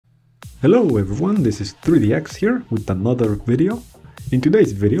Hello everyone, this is 3DX here with another video. In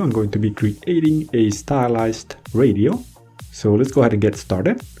today's video I'm going to be creating a stylized radio. So let's go ahead and get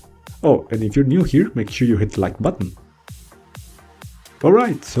started. Oh, and if you're new here, make sure you hit the like button.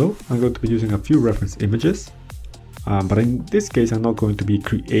 Alright, so I'm going to be using a few reference images. But in this case I'm not going to be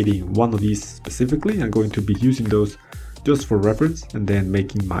creating one of these specifically. I'm going to be using those just for reference and then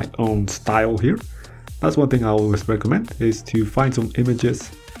making my own style here. That's one thing I always recommend, is to find some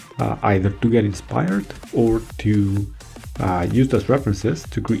images either to get inspired or to use as references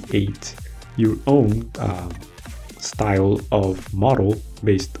to create your own style of model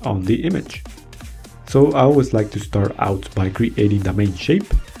based on the image. So I always like to start out by creating the main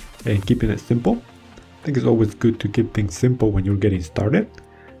shape and keeping it simple. I think it's always good to keep things simple when you're getting started,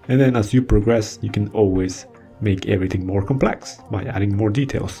 and then as you progress you can always make everything more complex by adding more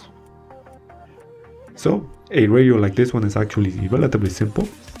details. So a radio like this one is actually relatively simple,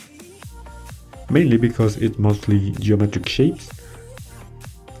 mainly because it's mostly geometric shapes,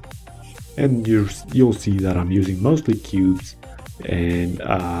 and you'll see that I'm using mostly cubes and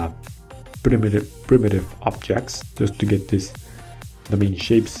primitive objects just to get the main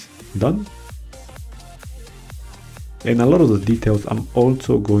shapes done. And a lot of the details I'm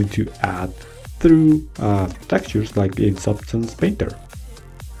also going to add through textures like in Substance Painter.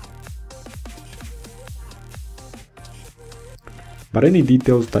 But any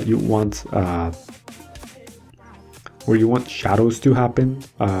details that you want, where you want shadows to happen,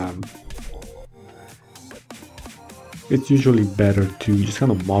 it's usually better to just kind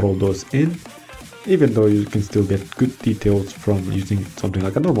of model those in, even though you can still get good details from using something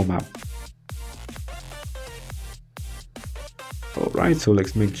like a normal map. Alright, so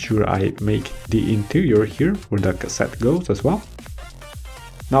let's make sure I make the interior here where the cassette goes as well.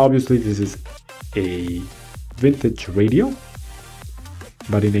 Now obviously this is a vintage radio,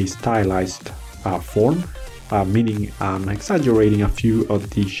 but in a stylized form, meaning I'm exaggerating a few of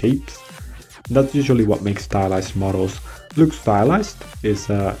the shapes. That's usually what makes stylized models look stylized, is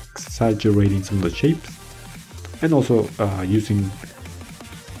exaggerating some of the shapes and also using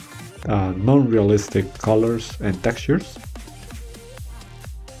non-realistic colors and textures.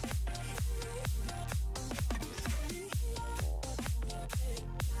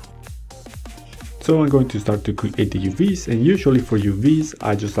 So I'm going to start to create the UVs, and usually for UVs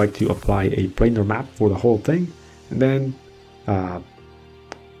I just like to apply a planar map for the whole thing and then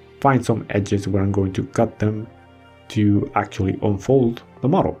find some edges where I'm going to cut them to actually unfold the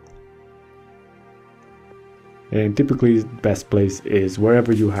model. And typically the best place is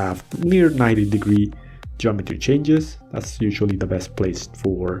wherever you have near 90-degree geometry changes. That's usually the best place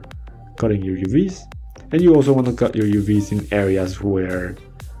for cutting your UVs. And you also want to cut your UVs in areas where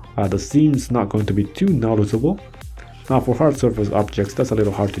the seam's not going to be too noticeable. Now for hard surface objects that's a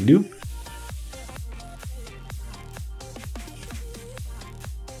little hard to do.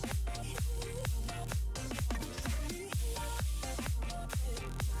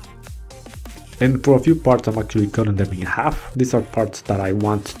 And for a few parts I'm actually cutting them in half. These are parts that I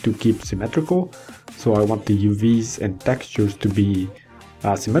want to keep symmetrical, so I want the UVs and textures to be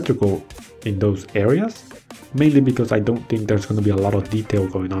symmetrical in those areas. Mainly because I don't think there's going to be a lot of detail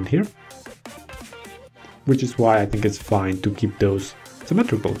going on here, which is why I think it's fine to keep those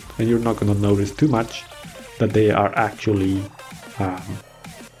symmetrical, and you're not going to notice too much that they are actually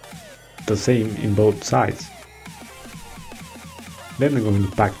the same in both sides. Then I'm going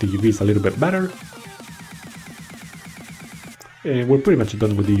to pack the UVs a little bit better, and we're pretty much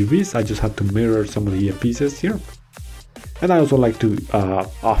done with the UVs. I just have to mirror some of the pieces here, and I also like to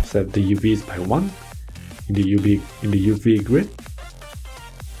offset the UVs by 1 in the UV grid.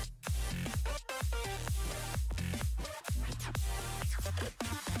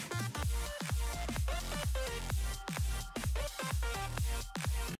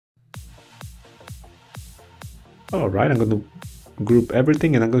 Alright, I'm going to group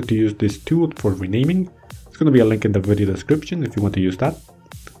everything, and I'm going to use this tool for renaming. It's going to be a link in the video description if you want to use that.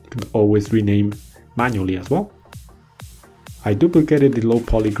 You can always rename manually as well. I duplicated the low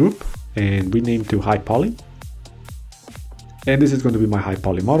poly group and renamed to high poly, and this is going to be my high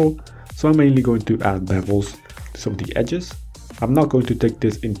poly model. So I'm mainly going to add bevels to some of the edges. I'm not going to take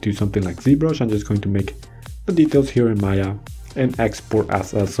this into something like Zbrush. I'm just going to make the details here in Maya and export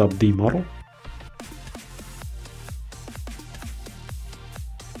as a sub D model.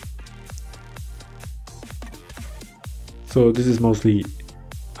 So this is mostly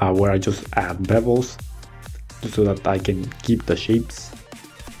where I just add bevels so that I can keep the shapes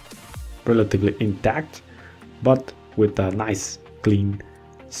relatively intact, but with a nice, clean,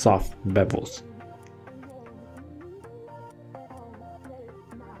 soft bevels.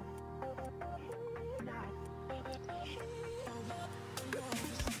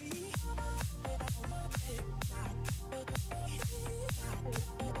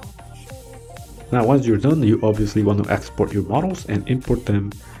 Now once you're done, you obviously want to export your models and import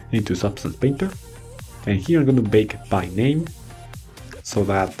them into Substance Painter. And here I'm going to bake by name, so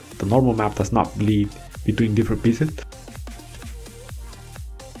that the normal map does not bleed between different pieces.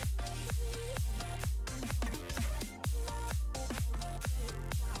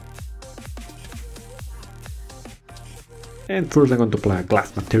 And first I'm going to apply a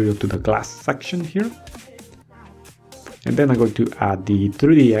glass material to the glass section here. And then I'm going to add the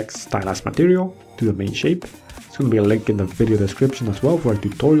 3DX stylized material to the main shape. It's going to be a link in the video description as well for a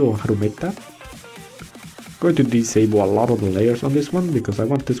tutorial on how to make that. I'm going to disable a lot of the layers on this one because I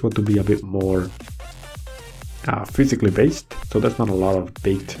want this one to be a bit more physically based, so there's not a lot of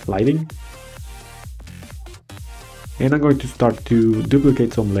baked lighting. And I'm going to start to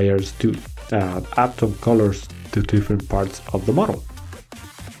duplicate some layers to add some colors to different parts of the model.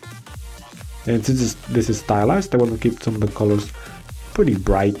 And since this is stylized, I want to keep some of the colors pretty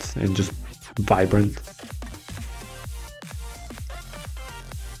bright and just vibrant.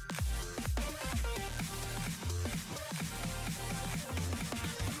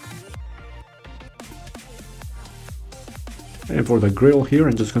 And for the grill here,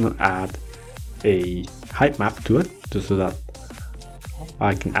 I'm just going to add a height map to it, just so that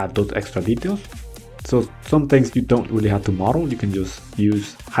I can add those extra details. So some things you don't really have to model, you can just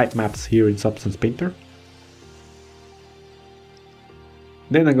use height maps here in Substance Painter.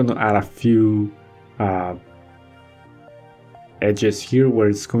 Then I'm going to add a few edges here where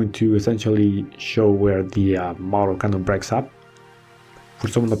it's going to essentially show where the model kind of breaks up. For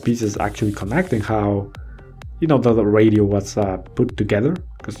some of the pieces actually connect and how, you know, the radio was put together,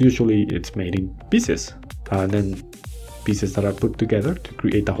 because usually it's made in pieces and then pieces that are put together to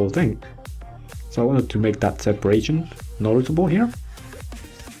create the whole thing. So I wanted to make that separation noticeable here.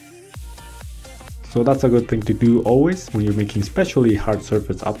 So that's a good thing to do always when you're making especially hard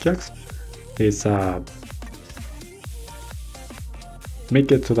surface objects, is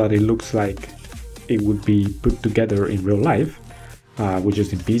make it so that it looks like it would be put together in real life, which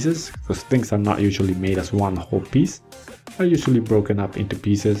is in pieces, because things are not usually made as one whole piece. They're usually broken up into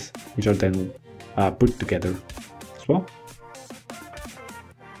pieces, which are then put together as well.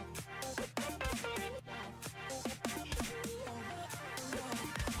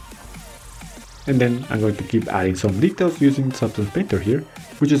 And then I'm going to keep adding some details using Substance Painter here,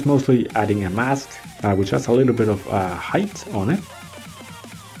 which is mostly adding a mask, which has a little bit of height on it.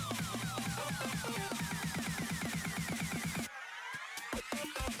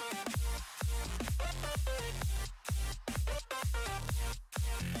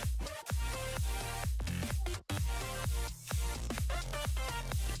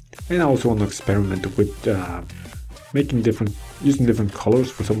 And I also want to experiment with using different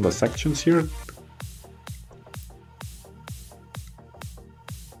colors for some of the sections here.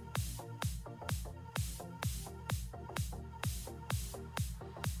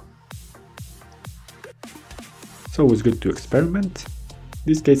 So it's good to experiment.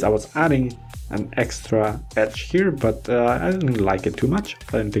 In this case I was adding an extra edge here, but I didn't like it too much.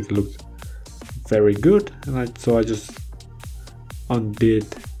 I didn't think it looked very good, and so I just undid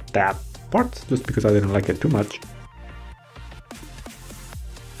that part just because I didn't like it too much.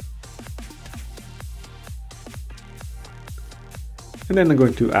 And then I'm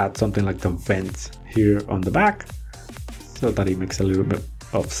going to add something like the vents here on the back, so that it makes a little bit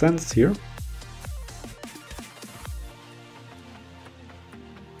of sense here.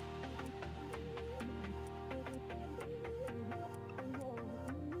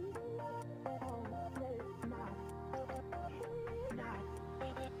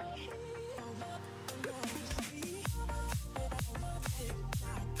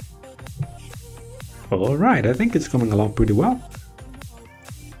 Alright, I think it's coming along pretty well.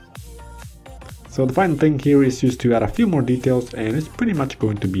 So the final thing here is just to add a few more details, and it's pretty much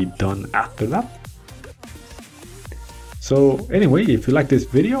going to be done after that. So anyway, if you like this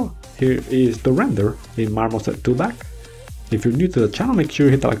video, here is the render in Marmoset Toolbag. If you're new to the channel, make sure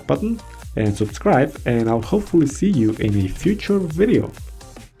you hit the like button and subscribe, and I'll hopefully see you in a future video.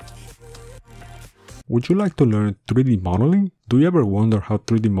 Would you like to learn 3D modeling? Do you ever wonder how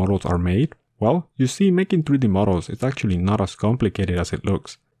 3D models are made? Well, you see, making 3D models is actually not as complicated as it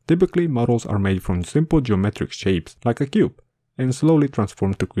looks. Typically, models are made from simple geometric shapes, like a cube, and slowly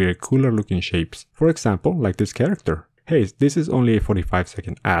transformed to create cooler looking shapes. For example, like this character. Hey, this is only a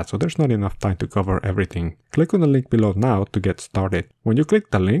 45-second ad, so there's not enough time to cover everything. Click on the link below now to get started. When you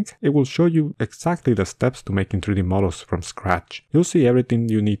click the link, it will show you exactly the steps to making 3D models from scratch. You'll see everything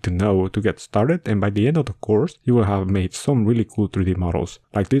you need to know to get started, and by the end of the course, you will have made some really cool 3D models,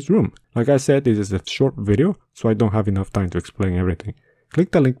 like this room. Like I said, this is a short video, so I don't have enough time to explain everything.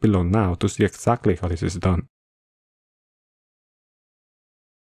 Click the link below now to see exactly how this is done.